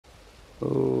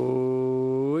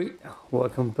Oh,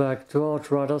 welcome back to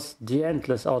Outriders, the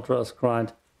endless Outriders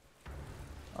grind.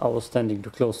 I was standing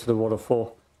too close to the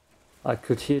waterfall. I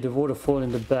could hear the waterfall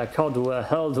in the back. How the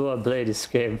hell do I play this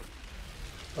game?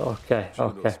 Okay,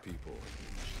 okay. People.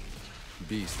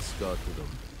 Beasts got to them.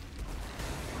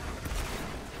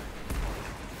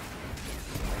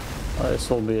 This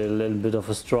will be a little bit of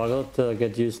a struggle to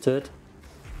get used to it.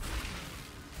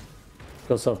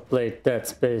 Because I've played Dead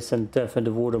Space and Death in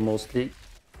the Water mostly.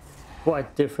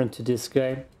 Quite different to this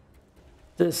game.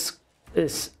 This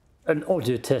is an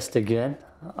audio test again.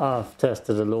 I've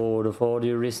tested a lot of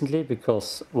audio recently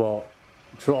because, well,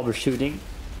 troubleshooting.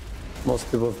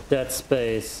 Mostly with Dead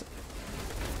Space.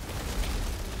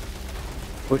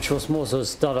 Which was more so a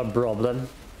startup problem.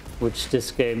 Which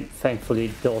this game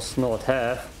thankfully does not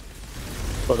have.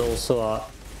 But also a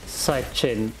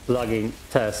sidechain plugging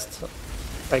test.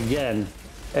 Again.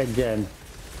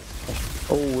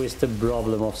 Always the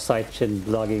problem of sidechain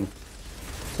plugging.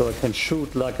 So I can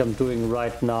shoot like I'm doing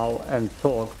right now and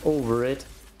talk over it.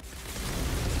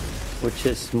 Which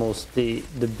is mostly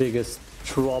the biggest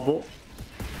trouble.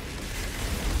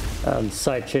 And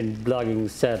sidechain plugging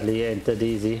sadly ain't that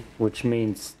easy. Which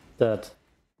means that,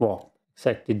 well,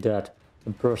 exactly that.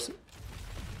 The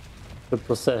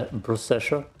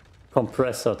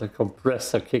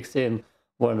compressor kicks in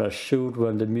when I shoot,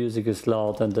 when the music is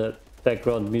loud and the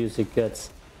background music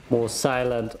gets more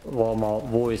silent while my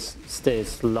voice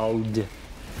stays loud.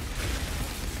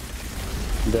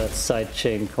 That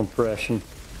sidechain compression,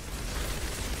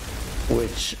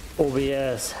 which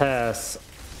OBS has,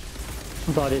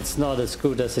 but it's not as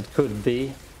good as it could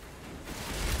be.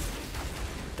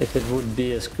 If it would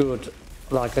be as good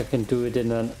like I can do it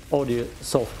in an audio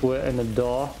software in a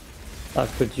DAW, I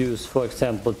could use, for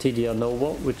example,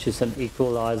 ttoooo, which is an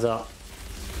equalizer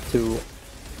to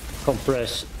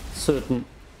compress certain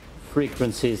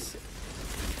frequencies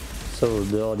so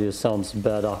the audio sounds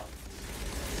better.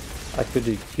 I could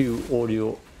EQ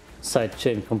audio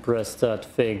sidechain compress that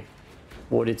thing,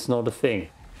 but it's not a thing.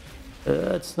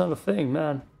 It's not a thing,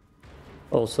 man.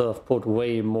 Also, I've put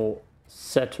way more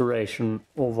saturation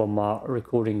over my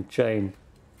recording chain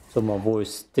so my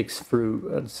voice sticks through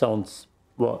and sounds,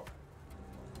 well,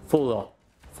 fuller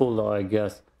I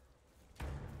guess.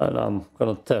 And I'm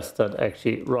gonna test that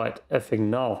actually right effing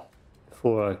now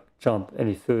before I jump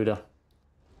any further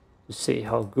to see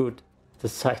how good the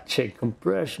sidechain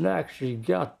compression actually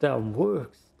goddamn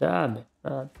works. Damn it,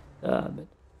 man, damn it.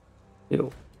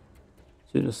 Yo,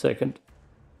 see you in a second.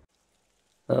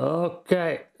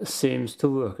 Okay, seems to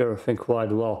work everything quite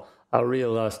well. I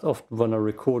realized often when I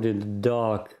record in the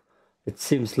dark, it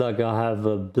seems like I have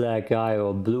a black eye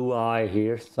or blue eye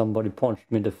here. Somebody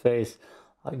punched me in the face.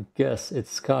 I guess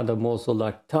it's kind of more so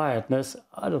like tiredness.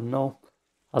 I don't know.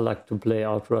 I like to play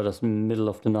Outriders in the middle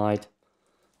of the night.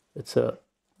 It's a,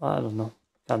 I don't know,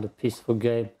 kind of peaceful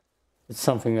game. It's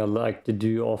something I like to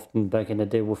do often back in the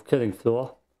day with Killing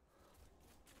Floor.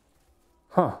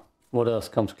 Huh, what else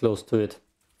comes close to it?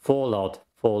 Fallout,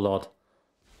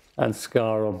 and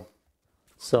Skyrim.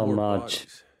 So much.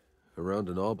 Around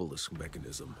an obelisk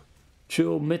mechanism.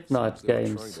 Chill midnight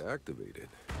games. Trying to activate it.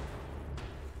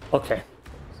 Okay.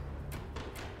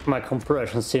 My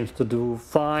compression seems to do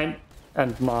fine,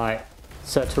 and my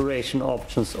saturation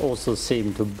options also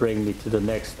seem to bring me to the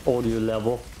next audio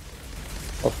level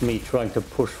of me trying to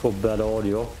push for better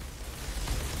audio.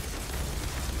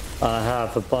 I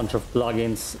have a bunch of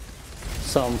plugins,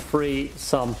 some free,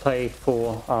 some paid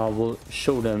for. I will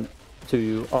show them to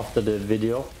you after the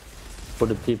video for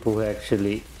the people who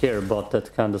actually care about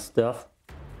that kind of stuff.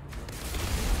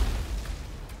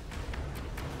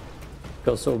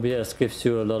 Because OBS gives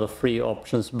you a lot of free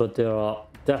options, but there are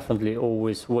definitely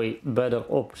always way better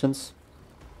options.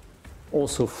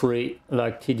 Also free,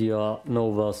 like TDR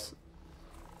Nova's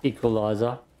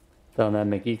equalizer,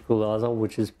 dynamic equalizer,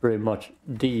 which is pretty much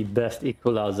the best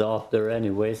equalizer out there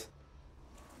anyways.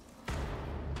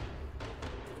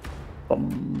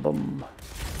 Bum, bum.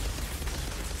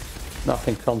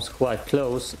 Nothing comes quite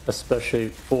close, especially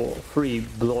for free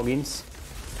plugins.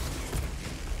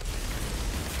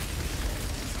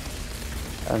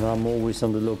 And I'm always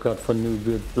on the lookout for new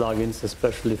good plugins,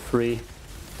 especially free.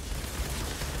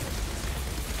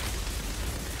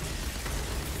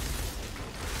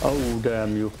 Oh,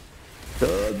 damn you.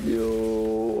 Damn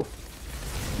you.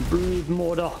 Breathe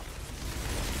mortar.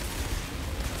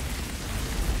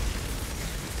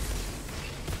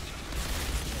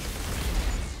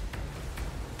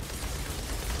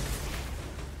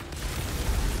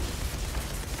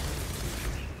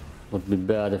 Would be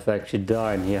bad if I actually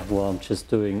die in here while I'm just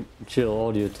doing chill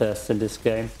audio tests in this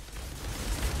game.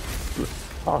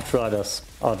 Outriders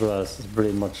is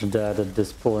pretty much dead at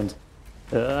this point.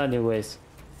 Anyways,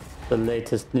 the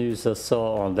latest news I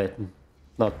saw on that,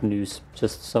 not news,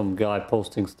 just some guy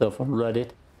posting stuff on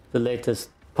Reddit. The latest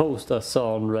post I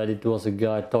saw on Reddit was a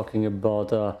guy talking about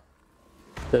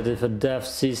that if a dev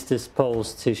sees this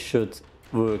post, he should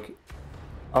work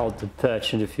out the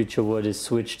patch in the future where they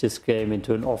switch this game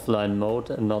into an offline mode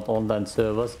and not online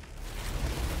servers.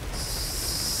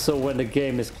 So when the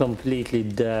game is completely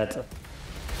dead,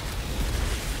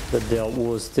 that there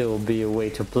will still be a way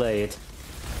to play it.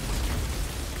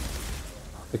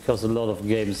 Because a lot of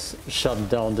games shut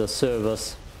down their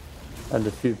servers, and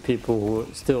the few people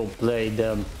who still play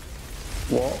them,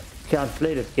 well, can't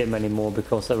play that game anymore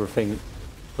because everything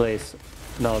plays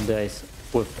nowadays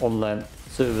with online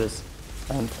service,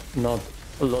 and not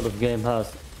a lot of game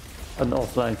has an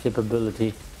offline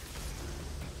capability,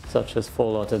 such as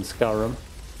Fallout and Skyrim.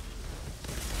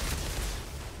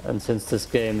 And since this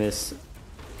game is,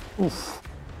 oof,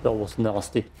 that was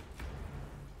nasty.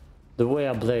 The way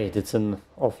I play it, it's an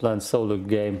offline solo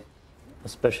game,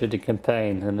 especially the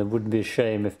campaign, and it would be a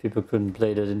shame if people couldn't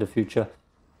play that in the future,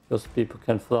 because people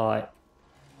can fly,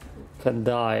 can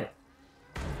die,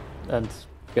 and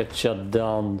get shut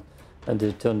down, and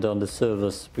they turn down the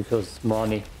servers because it's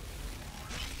money.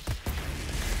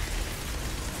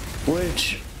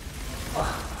 Which,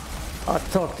 I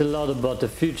talked a lot about the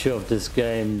future of this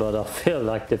game, but I feel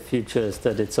like the future is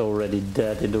that it's already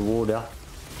dead in the water.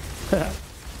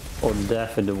 Or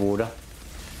death in the water.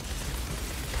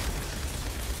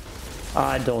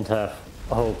 I don't have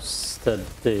hopes that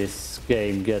this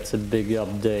game gets a big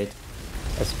update,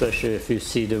 especially if you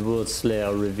see the World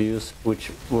Slayer reviews,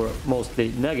 which were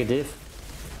mostly negative.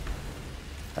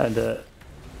 And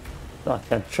I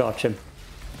can't charge him.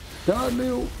 Damn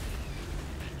you!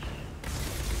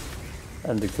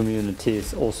 And the community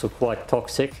is also quite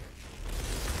toxic.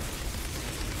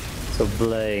 So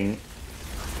playing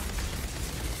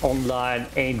online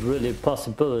ain't really a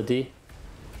possibility,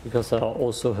 because I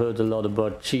also heard a lot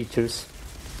about cheaters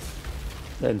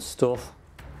and stuff.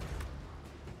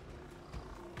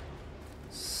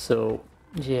 So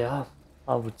yeah,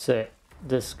 I would say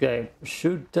this game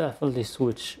should definitely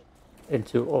switch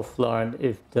into offline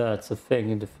if that's a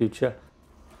thing in the future.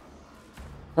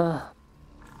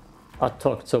 I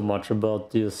talked so much about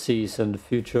DLCs and the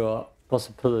future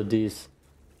possibilities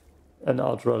and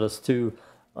Outriders 2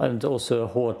 and also a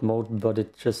horde mode, but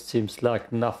it just seems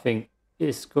like nothing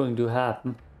is going to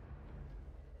happen.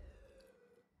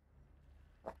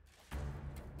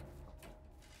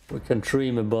 We can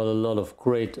dream about a lot of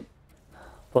great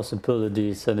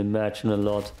possibilities and imagine a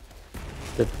lot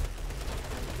that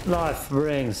life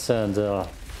brings, and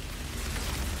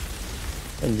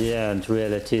in the end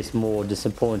reality is more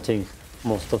disappointing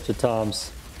most of the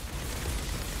times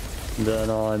than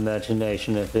our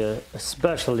imagination,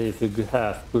 especially if you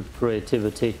have good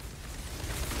creativity.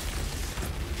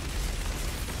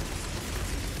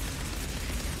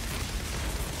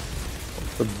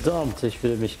 Verdammt, ich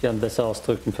würde mich gern besser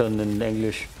ausdrücken können in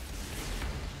English.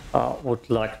 I would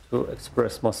like to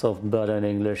express myself better in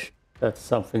English. That's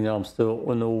something I'm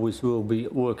still and always will be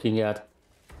working at.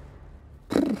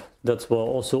 That's why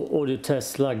also audio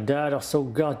tests like that are so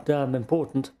goddamn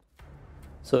important.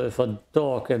 So if I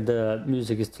talk and the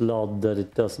music is too loud, that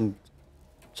it doesn't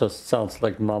just sounds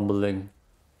like mumbling,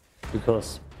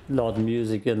 because loud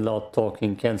music and loud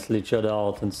talking cancel each other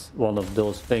out, and one of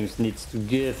those things needs to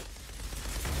give.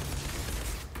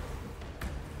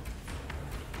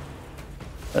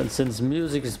 And since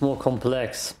music is more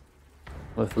complex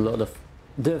with a lot of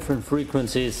different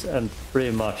frequencies, and pretty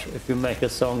much if you make a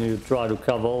song you try to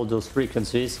cover all those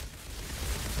frequencies,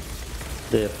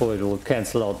 therefore it will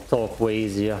cancel out talk way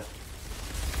easier.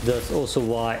 That's also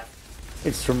why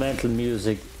instrumental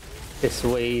music is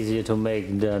way easier to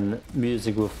make than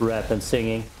music with rap and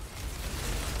singing,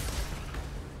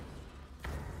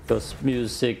 because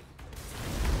music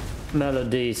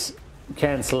melodies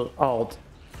cancel out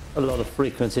a lot of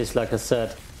frequencies, like I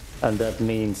said, and that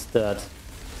means that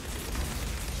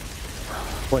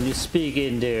when you speak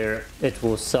in there it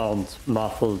will sound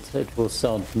muffled, it will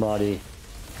sound muddy.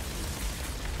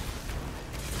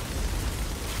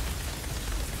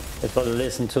 If I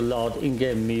listen to loud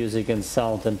in-game music and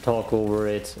sound and talk over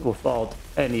it without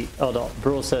any other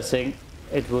processing,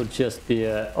 it will just be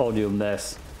an audio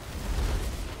mess.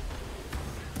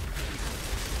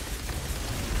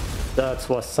 That's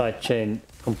why sidechain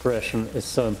compression is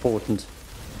so important.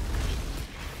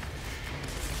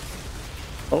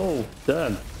 Oh,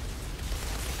 damn.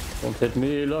 Don't hit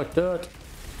me like that.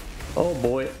 Oh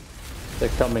boy. They're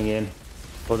coming in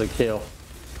for the kill.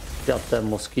 Goddamn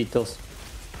mosquitoes.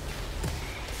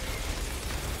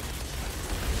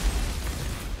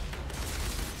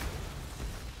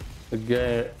 The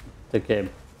game.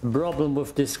 The problem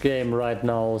with this game right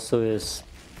now also is,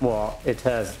 well, it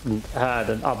hasn't had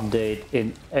an update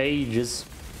in ages.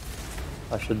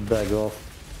 I should back off.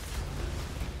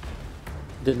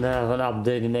 Didn't have an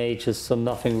update in ages, so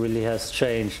nothing really has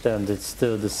changed and it's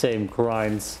still the same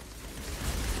grinds.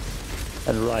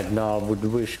 And right now I would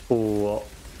wish for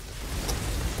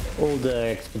all the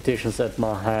expeditions at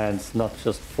my hands, not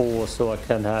just 4, so I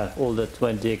can have all the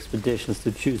 20 expeditions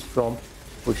to choose from,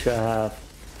 which I have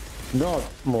not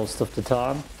most of the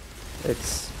time.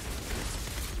 It's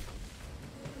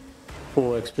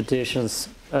 4 expeditions,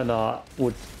 and I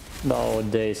would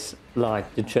nowadays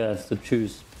like the chance to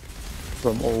choose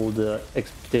from all the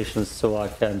expeditions so I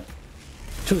can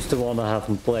choose the one I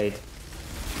haven't played,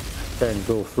 then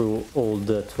go through all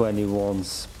the 20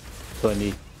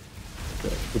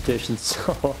 expeditions.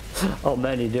 How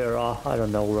many there are, I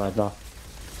don't know right now.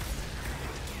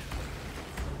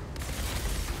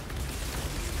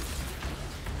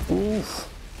 Oof.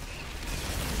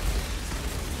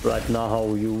 Right now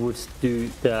how you would do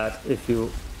that if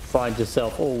you find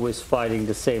yourself always fighting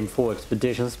the same 4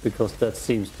 expeditions, because that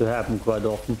seems to happen quite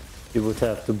often, you would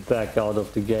have to back out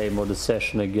of the game or the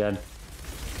session again,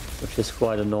 which is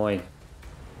quite annoying.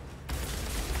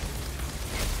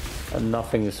 And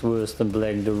nothing is worse than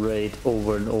playing the raid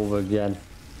over and over again.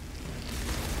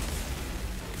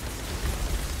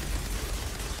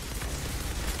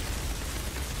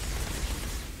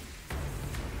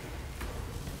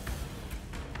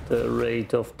 The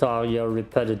rate of Tarja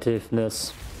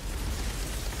repetitiveness.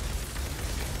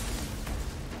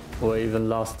 Or even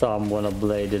last time when I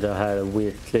played it, I had a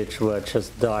weird glitch where I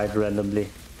just died randomly.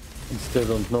 And still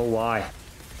don't know why.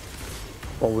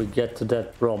 Or we get to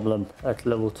that problem at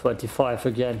level 25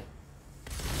 again.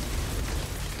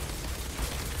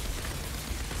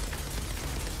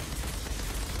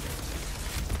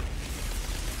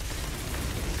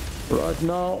 Right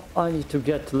now I need to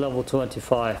get to level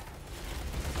 25.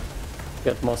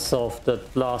 Get myself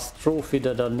that last trophy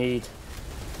that I need.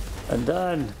 And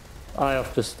then Eye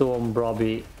of the Storm,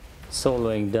 probably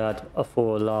soloing that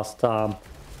for last time.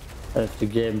 And if the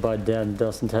game by then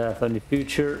doesn't have any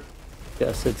future,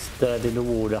 guess it's dead in the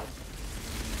water.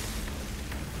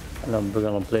 And I'm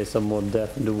gonna play some more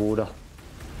Death in the Water,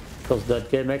 because that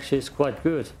game actually is quite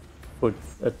good for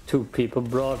a 2-people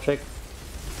project.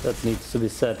 That needs to be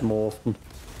said more often,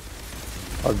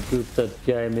 how good that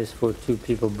game is for a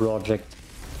 2-people project.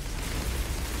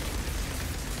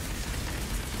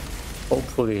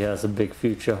 Hopefully it has a big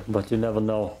future, but you never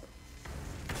know.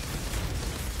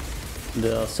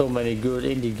 There are so many good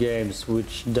indie games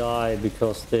which die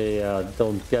because they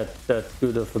don't get that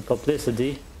good of a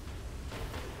publicity,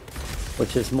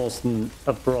 which is mostly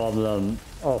a problem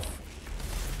of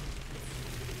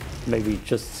maybe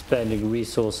just spending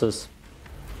resources.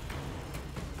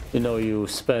 You know, you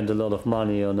spend a lot of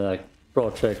money on a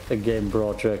project, a game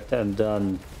project, and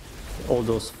then all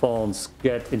those funds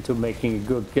get into making a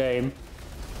good game,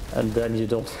 and then you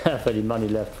don't have any money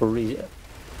left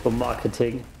for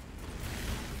marketing,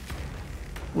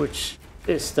 which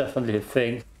is definitely a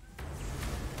thing.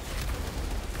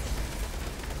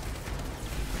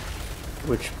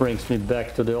 Which brings me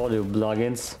back to the audio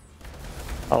plugins.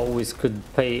 I always could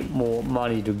pay more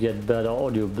money to get better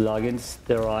audio plugins.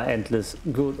 There are endless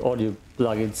good audio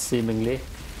plugins seemingly.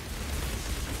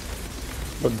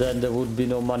 But then there would be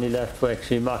no money left for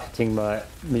actually marketing my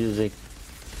music.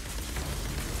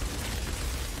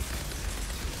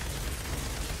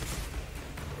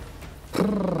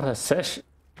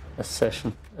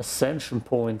 Ascension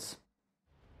points.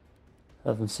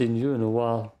 Haven't seen you in a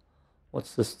while.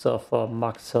 What's the stuff for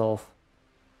max health?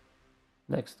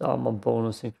 Next armor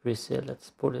bonus increase here. Let's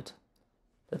put it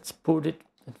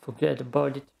and forget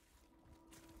about it.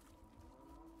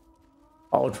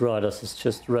 Outriders is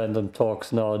just random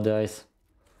talks nowadays,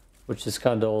 which is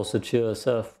kind of also chill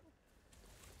yourself.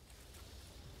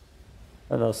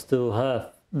 And I still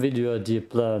have video idea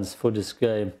plans for this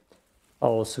game. I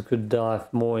also could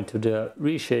dive more into the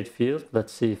ReShade field.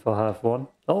 Let's see if I have one.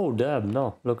 Oh damn,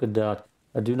 no, look at that.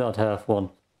 I do not have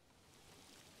one.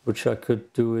 Which I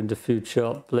could do in the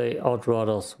future. Play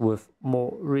Outriders with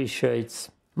more reshades.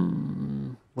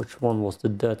 Which one was the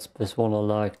Dead Space one I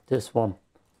liked? This one.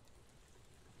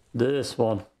 This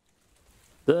one.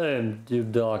 Damn, you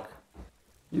dark.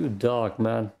 You dark,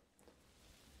 man.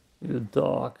 You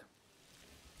dark.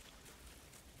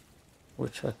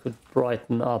 Which I could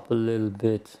brighten up a little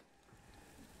bit.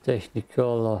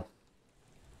 Technicolor.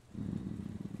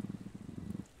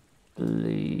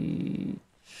 Bleach.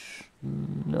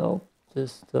 No,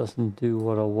 this doesn't do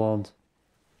what I want.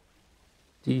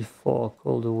 defog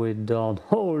all the way down.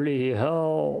 Holy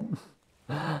hell!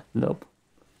 Nope.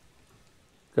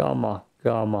 Gamma,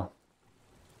 gamma.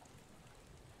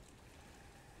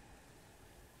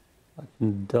 I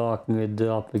can darken it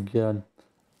up again.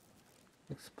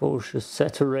 Exposure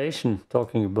saturation.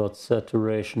 Talking about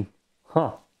saturation.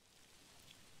 Huh.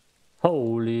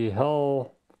 Holy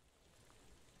hell.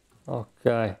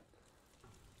 Okay.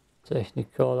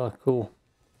 Technicolor, cool.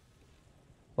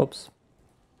 Oops.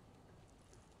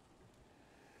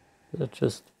 That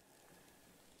just...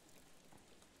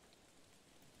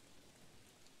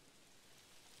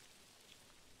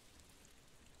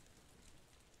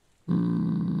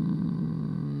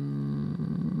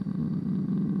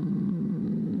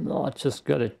 I just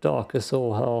got it dark as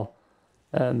all hell.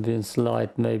 Ambience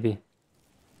light maybe.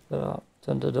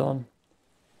 Turned it on.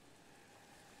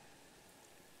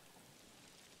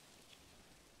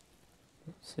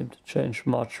 Doesn't seem to change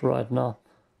much right now.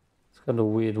 It's kind of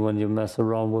weird when you mess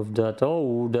around with that.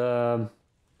 Oh damn.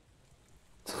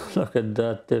 Look at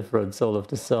that difference all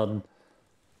of a sudden.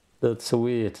 That's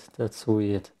weird. That's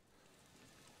weird.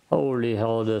 Holy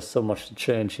hell, there's so much to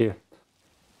change here.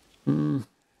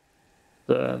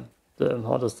 Damn,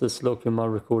 how does this look in my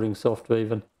recording software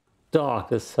even?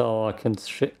 Dark as hell. I can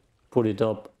put it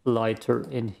up lighter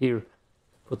in here.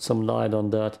 Put some light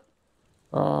on that.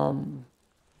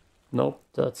 Nope,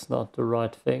 that's not the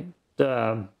right thing.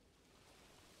 Damn.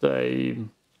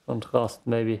 Damn. Contrast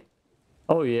maybe.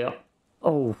 Oh yeah.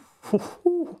 Oh.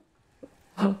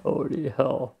 Holy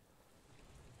hell.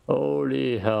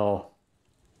 Holy hell.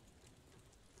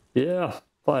 Yeah,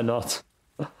 why not?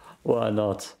 Why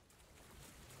not?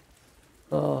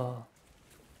 Oh.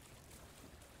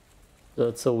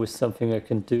 That's always something I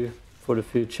can do for the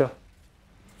future.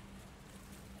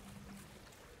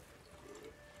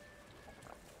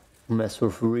 Mess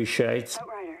with reshades.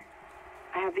 Outrider,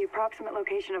 I have the approximate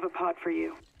location of a pod for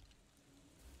you.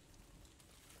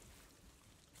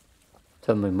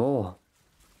 Tell me more.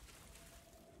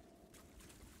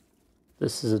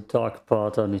 This is a dark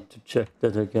part. I need to check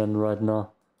that again right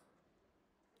now.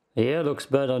 Yeah, it looks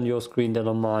better on your screen than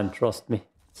on mine, trust me.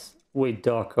 It's way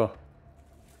darker.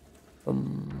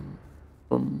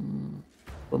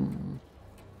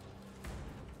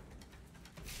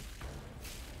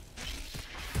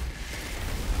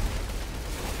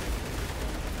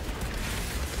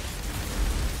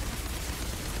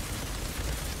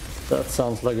 That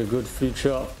sounds like a good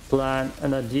future plan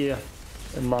and idea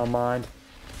in my mind.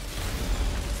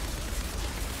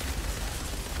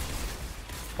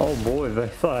 Oh boy,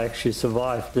 if I actually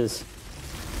survive this.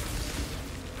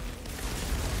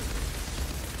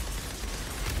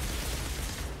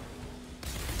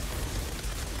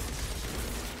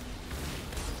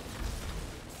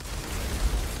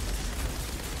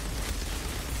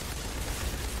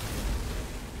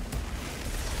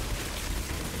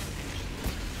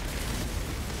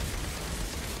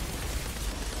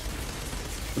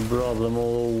 The problem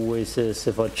always is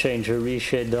if I change a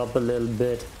reshade up a little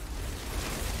bit,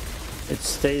 it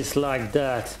stays like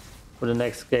that for the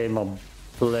next game I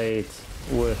play it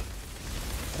with.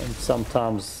 And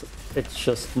sometimes it's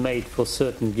just made for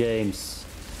certain games.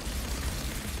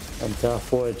 And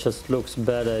therefore it just looks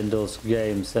better in those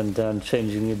games, and then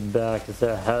changing it back is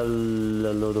a hell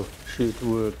a lot of shit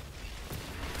work.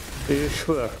 Are you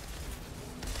sure?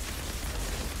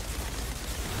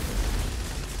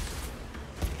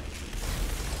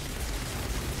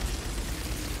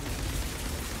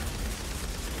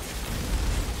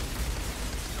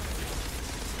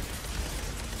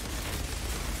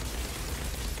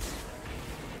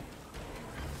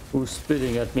 Who's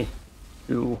spitting at me?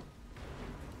 You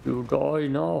die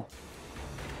now.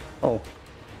 Oh,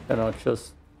 can I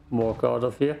just walk out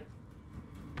of here?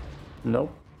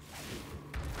 Nope.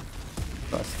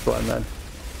 Nice try, man.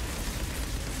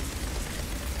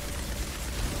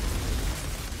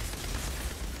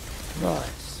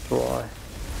 Nice try.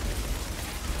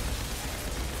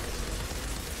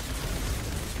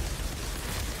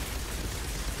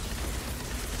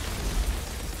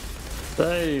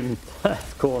 Damn, that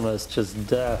corner is just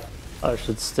death. I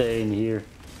should stay in here.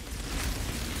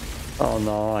 Oh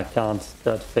no, I can't.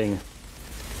 That thing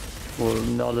will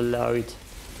not allow it.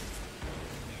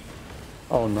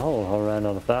 Oh no, I ran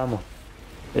out of ammo.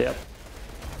 Yep.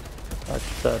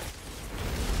 That's that.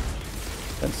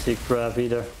 Can't see crap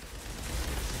either.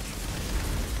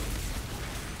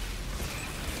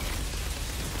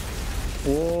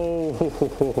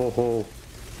 Whoa!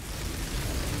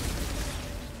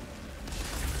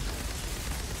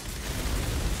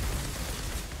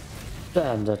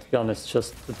 Damn, that gun is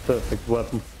just the perfect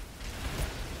weapon.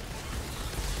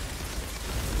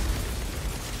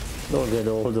 Look at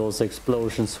all those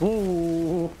explosions.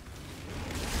 Woo!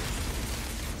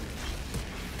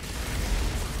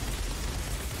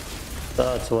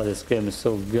 That's why this game is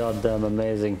so goddamn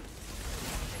amazing.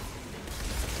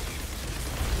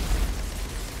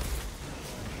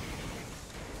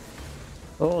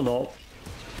 Oh no.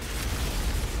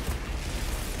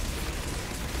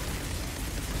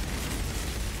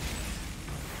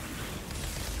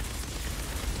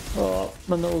 Oh,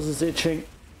 my nose is itching.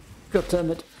 God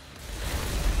damn it.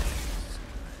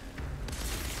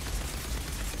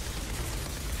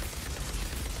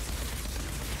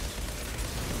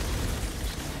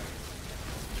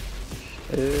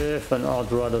 If an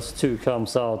Outriders 2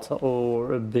 comes out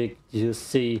or a big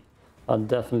DLC, I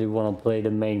definitely want to play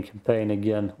the main campaign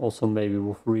again. Also maybe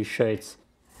with reshades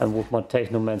and with my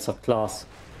Technomancer class.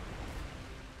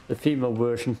 The female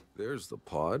version. There's the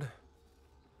pod.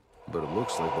 But it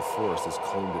looks like the forest has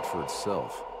claimed it for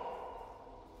itself.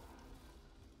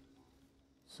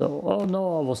 So, oh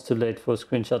no, I was too late for a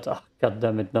screenshot. Ah, god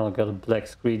damn it, now I got a black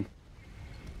screen.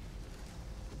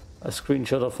 A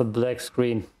screenshot of a black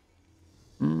screen.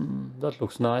 That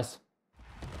looks nice.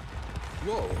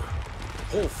 Whoa!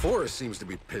 The whole forest seems to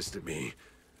be pissed at me.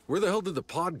 Where the hell did the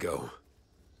pod go?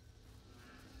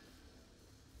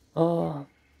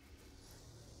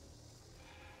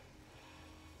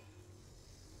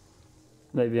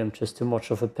 Maybe I'm just too much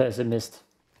of a pessimist.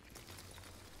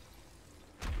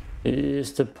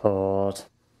 Here's the pod.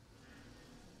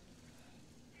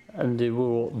 And they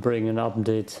will bring an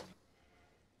update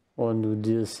on the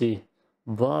DLC.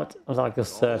 But, like I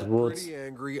said, Woods... Pretty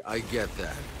angry, I get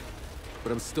that.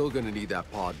 But I'm still gonna need that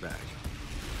pod back.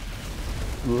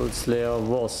 World Slayer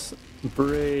was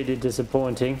pretty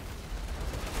disappointing.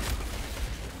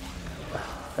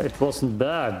 It wasn't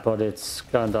bad, but it's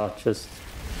kinda just...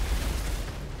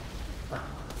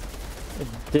 It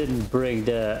didn't bring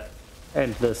the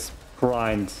endless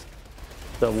grind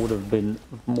that would have been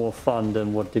more fun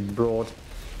than what it brought.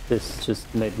 This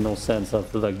just made no sense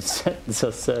after like the sentence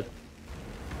I said.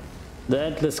 The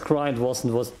endless grind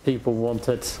wasn't what people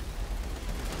wanted.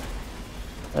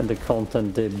 And the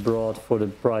content they brought for the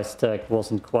price tag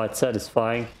wasn't quite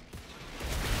satisfying.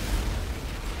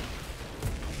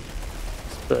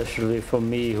 Especially for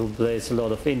me who plays a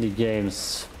lot of indie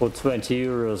games for 20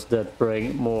 euros that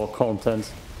bring more content.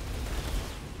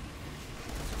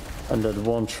 And that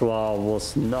one trial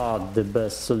was not the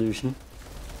best solution.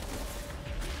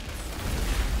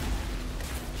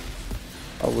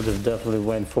 I would have definitely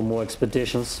went for more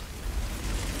expeditions.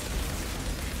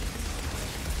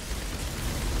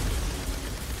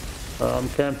 I'm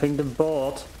camping the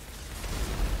board.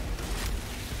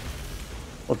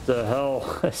 What the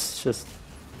hell? It's just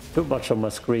too much on my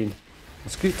screen.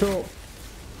 Mosquito!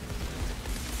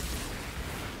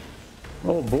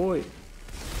 Oh boy!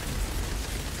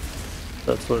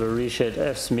 That's where the ReShade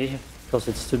F's me, because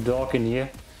it's too dark in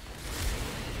here.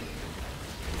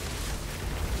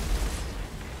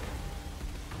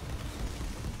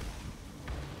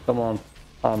 Come on,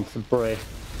 hunt the prey.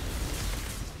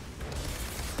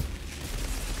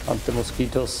 Hunt the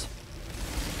mosquitoes.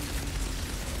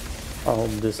 I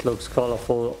hope this looks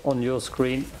colorful on your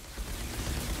screen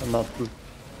and not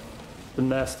the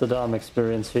Mastodon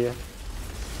experience here.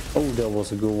 Oh, that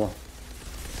was a good one.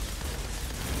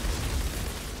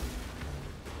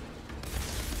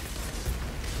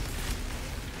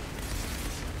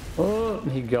 Oh,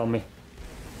 he got me.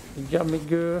 He got me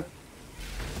good.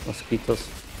 Mosquitoes.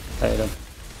 I hate them.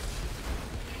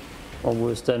 My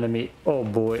worst enemy. Oh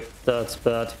boy, that's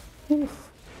bad. Oof.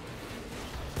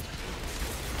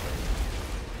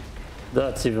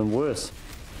 That's even worse.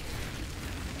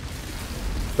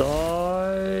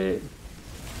 Die.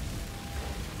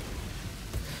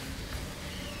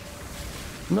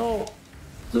 No.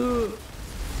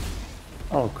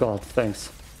 Oh god,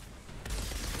 thanks.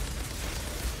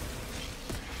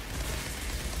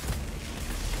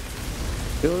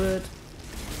 Kill it.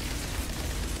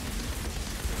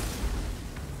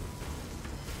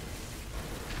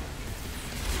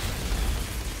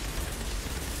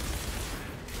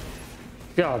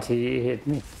 God, he hit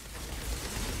me.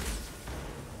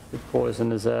 The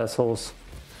poisonous assholes.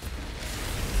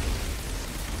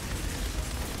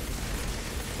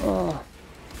 Oh.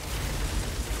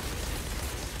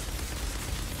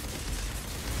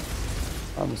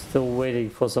 I'm still waiting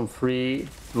for some free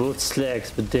Wood Slayer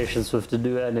expeditions with the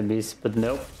new enemies, but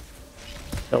nope.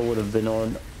 That would have been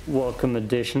on welcome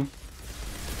addition.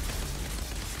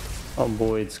 Oh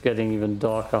boy, it's getting even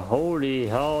darker. Holy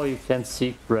hell, you can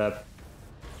see crap.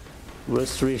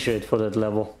 Where's ReShade for that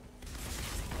level?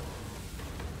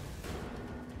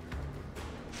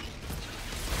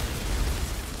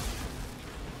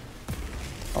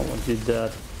 did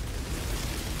that.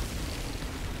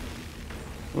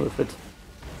 Worth it.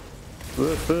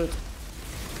 Worth it.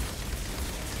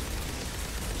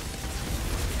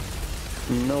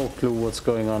 No clue what's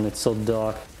going on, it's so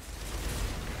dark.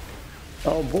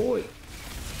 Oh boy!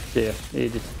 Yeah,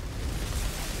 eat it.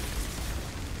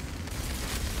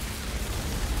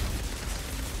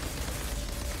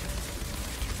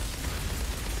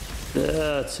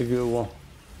 That's a good one.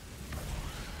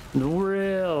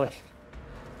 Really?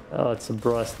 Oh, it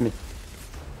surprised me.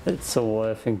 It's so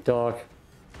effing dark.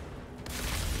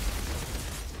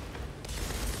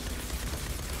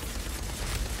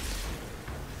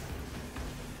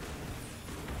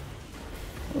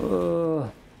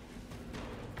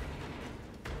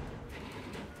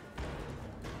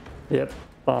 Yep,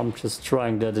 I'm just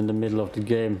trying that in the middle of the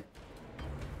game.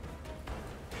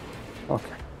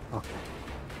 Okay, okay.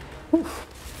 Oof.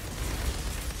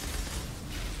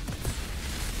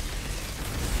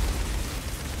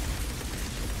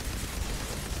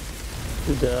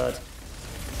 Do that.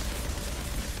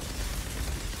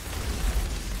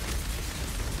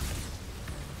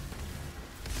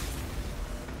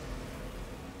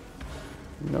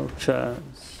 No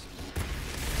chance.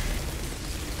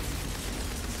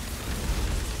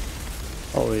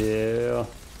 Oh yeah.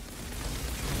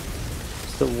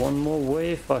 So one more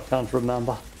wave, I can't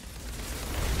remember.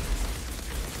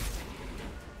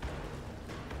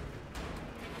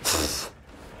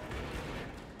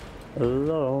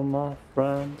 Hello, my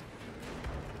friend.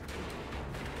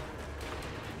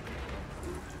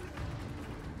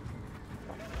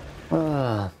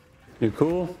 Ah, you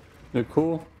cool? You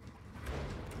cool?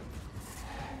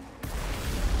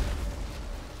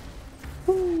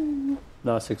 Woo.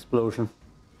 Nice explosion.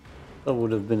 That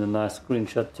would have been a nice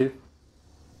screenshot too.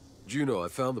 Juno, I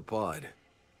found the pod.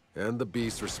 And the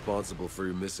beast responsible for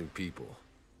your missing people.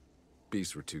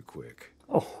 Beasts were too quick.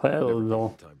 Oh, hell Never no.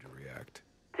 gave them time to react.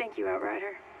 Thank you,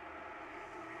 Outrider.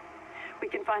 We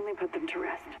can finally put them to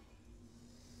rest.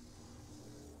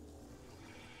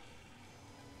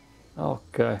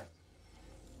 Okay.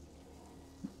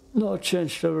 No, it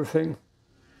changed everything.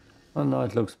 Oh no,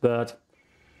 it looks bad.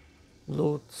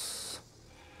 Loads.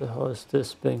 The hell is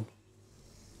this thing?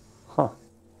 Huh.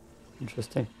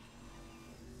 Interesting.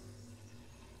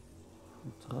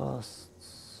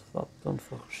 Kontrast,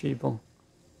 Farbtonverschiebung.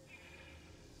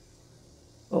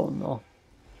 Oh no.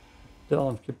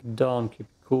 Down, keep it down, keep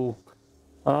it cool.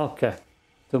 Okay.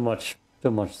 Too much to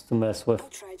mess with.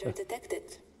 Outrider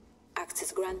detected.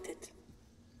 Access granted.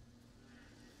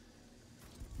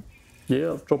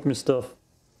 Yeah, drop me stuff.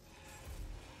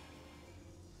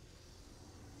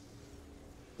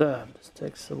 Damn, this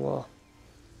takes a while.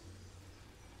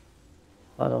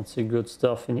 I don't see good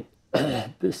stuff in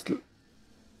it. Pistol.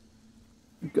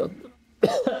 Got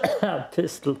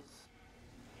pistol.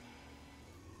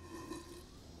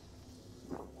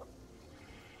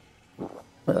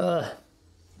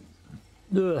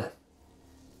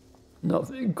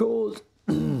 Nothing gold.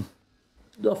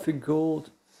 Nothing gold.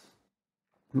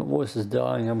 My voice is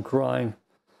dying. I'm crying.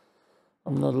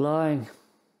 I'm not lying.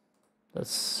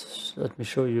 Let me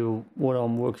show you what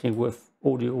I'm working with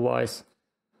audio-wise.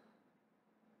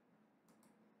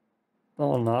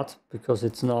 Or not, because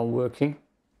it's not working.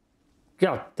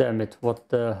 God damn it, what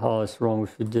the hell is wrong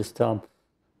with you this time?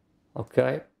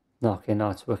 Okay. Okay, now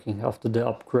it's working after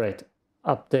the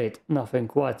update. Nothing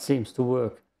quite seems to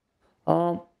work.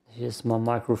 Here's my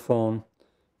microphone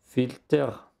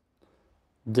filter.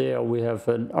 There we have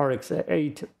an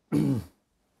RX8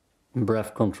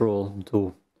 breath control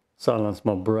to silence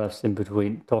my breaths in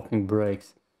between talking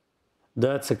breaks.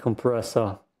 That's a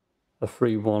compressor, a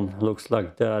free one, looks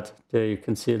like that. There you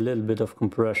can see a little bit of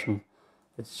compression.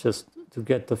 It's just to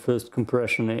get the first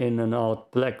compression in and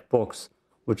out black box,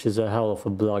 which is a hell of a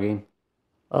plugin.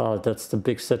 That's the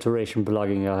big saturation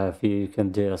plugin I have here. You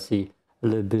can there see a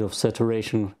little bit of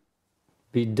saturation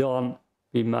be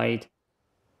made.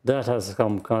 That has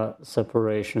some kind of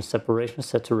saturation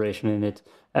in it.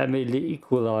 ME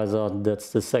equalizer, that's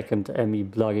the second ME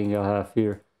plugin I have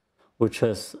here, which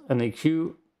has an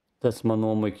EQ. That's my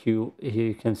normal EQ. Here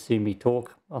you can see me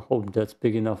talk. I hope that's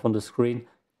big enough on the screen.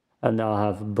 And now I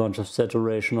have a bunch of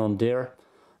saturation on there.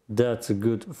 That's a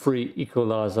good free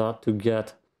equalizer to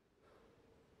get.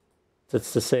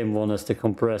 That's the same one as the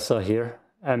compressor here.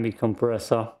 ME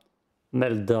compressor.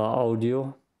 Melda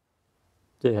Audio.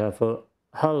 They have a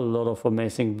hell of a lot of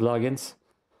amazing plugins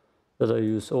that I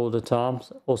use all the time.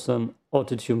 Also an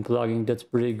autotune plugin that's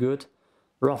pretty good.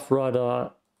 Rough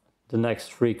Rider, the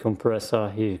next free compressor.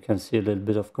 Here you can see a little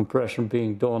bit of compression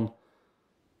being done.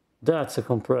 That's a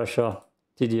compressor.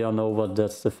 TDR Nova,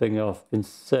 that's the thing I've been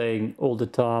saying all the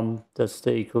time. That's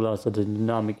the equalizer, the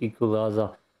dynamic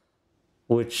equalizer,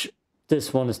 which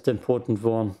this one is the important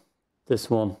one.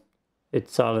 This one, it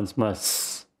silenced my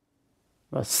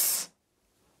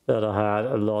that I had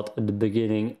a lot at the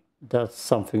beginning. That's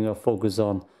something I focus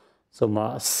on. So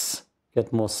my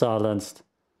get more silenced.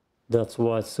 That's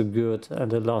why it's so good. And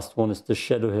the last one is the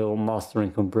Shadow Hill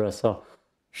mastering compressor.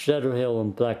 Shadow Hill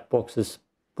and Black Boxes,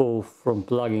 both from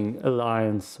Plugin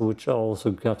Alliance, which I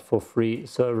also got for free.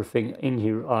 So everything in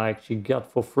here I actually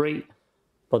got for free.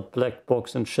 But Black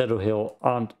Box and Shadow Hill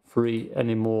aren't free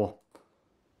anymore.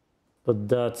 But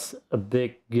that's a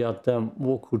big goddamn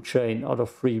Woku chain out of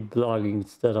free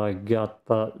plugins that I got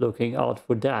by looking out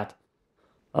for that.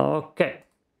 Okay.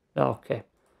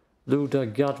 Loot I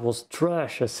got was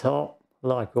trash as hell,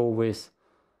 like always.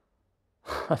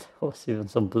 There was even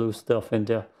some blue stuff in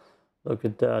there. Look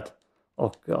at that.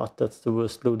 Oh god, that's the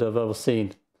worst loot I've ever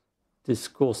seen.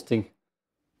 Disgusting.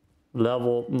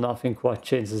 Level, nothing quite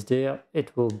changes there.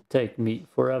 It will take me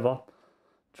forever.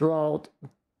 Drought,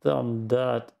 done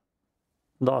that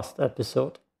last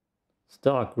episode.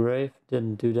 Stark Grave,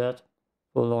 didn't do that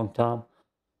for a long time.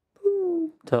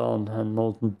 Boomtown and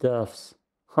Molten Depths.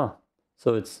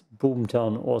 So it's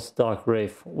Boomtown or Stark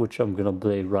Grave, which I'm gonna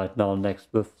play right now next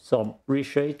with some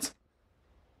reshades.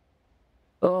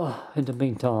 In the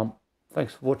meantime,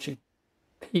 thanks for watching.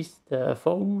 Peace the F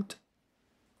out.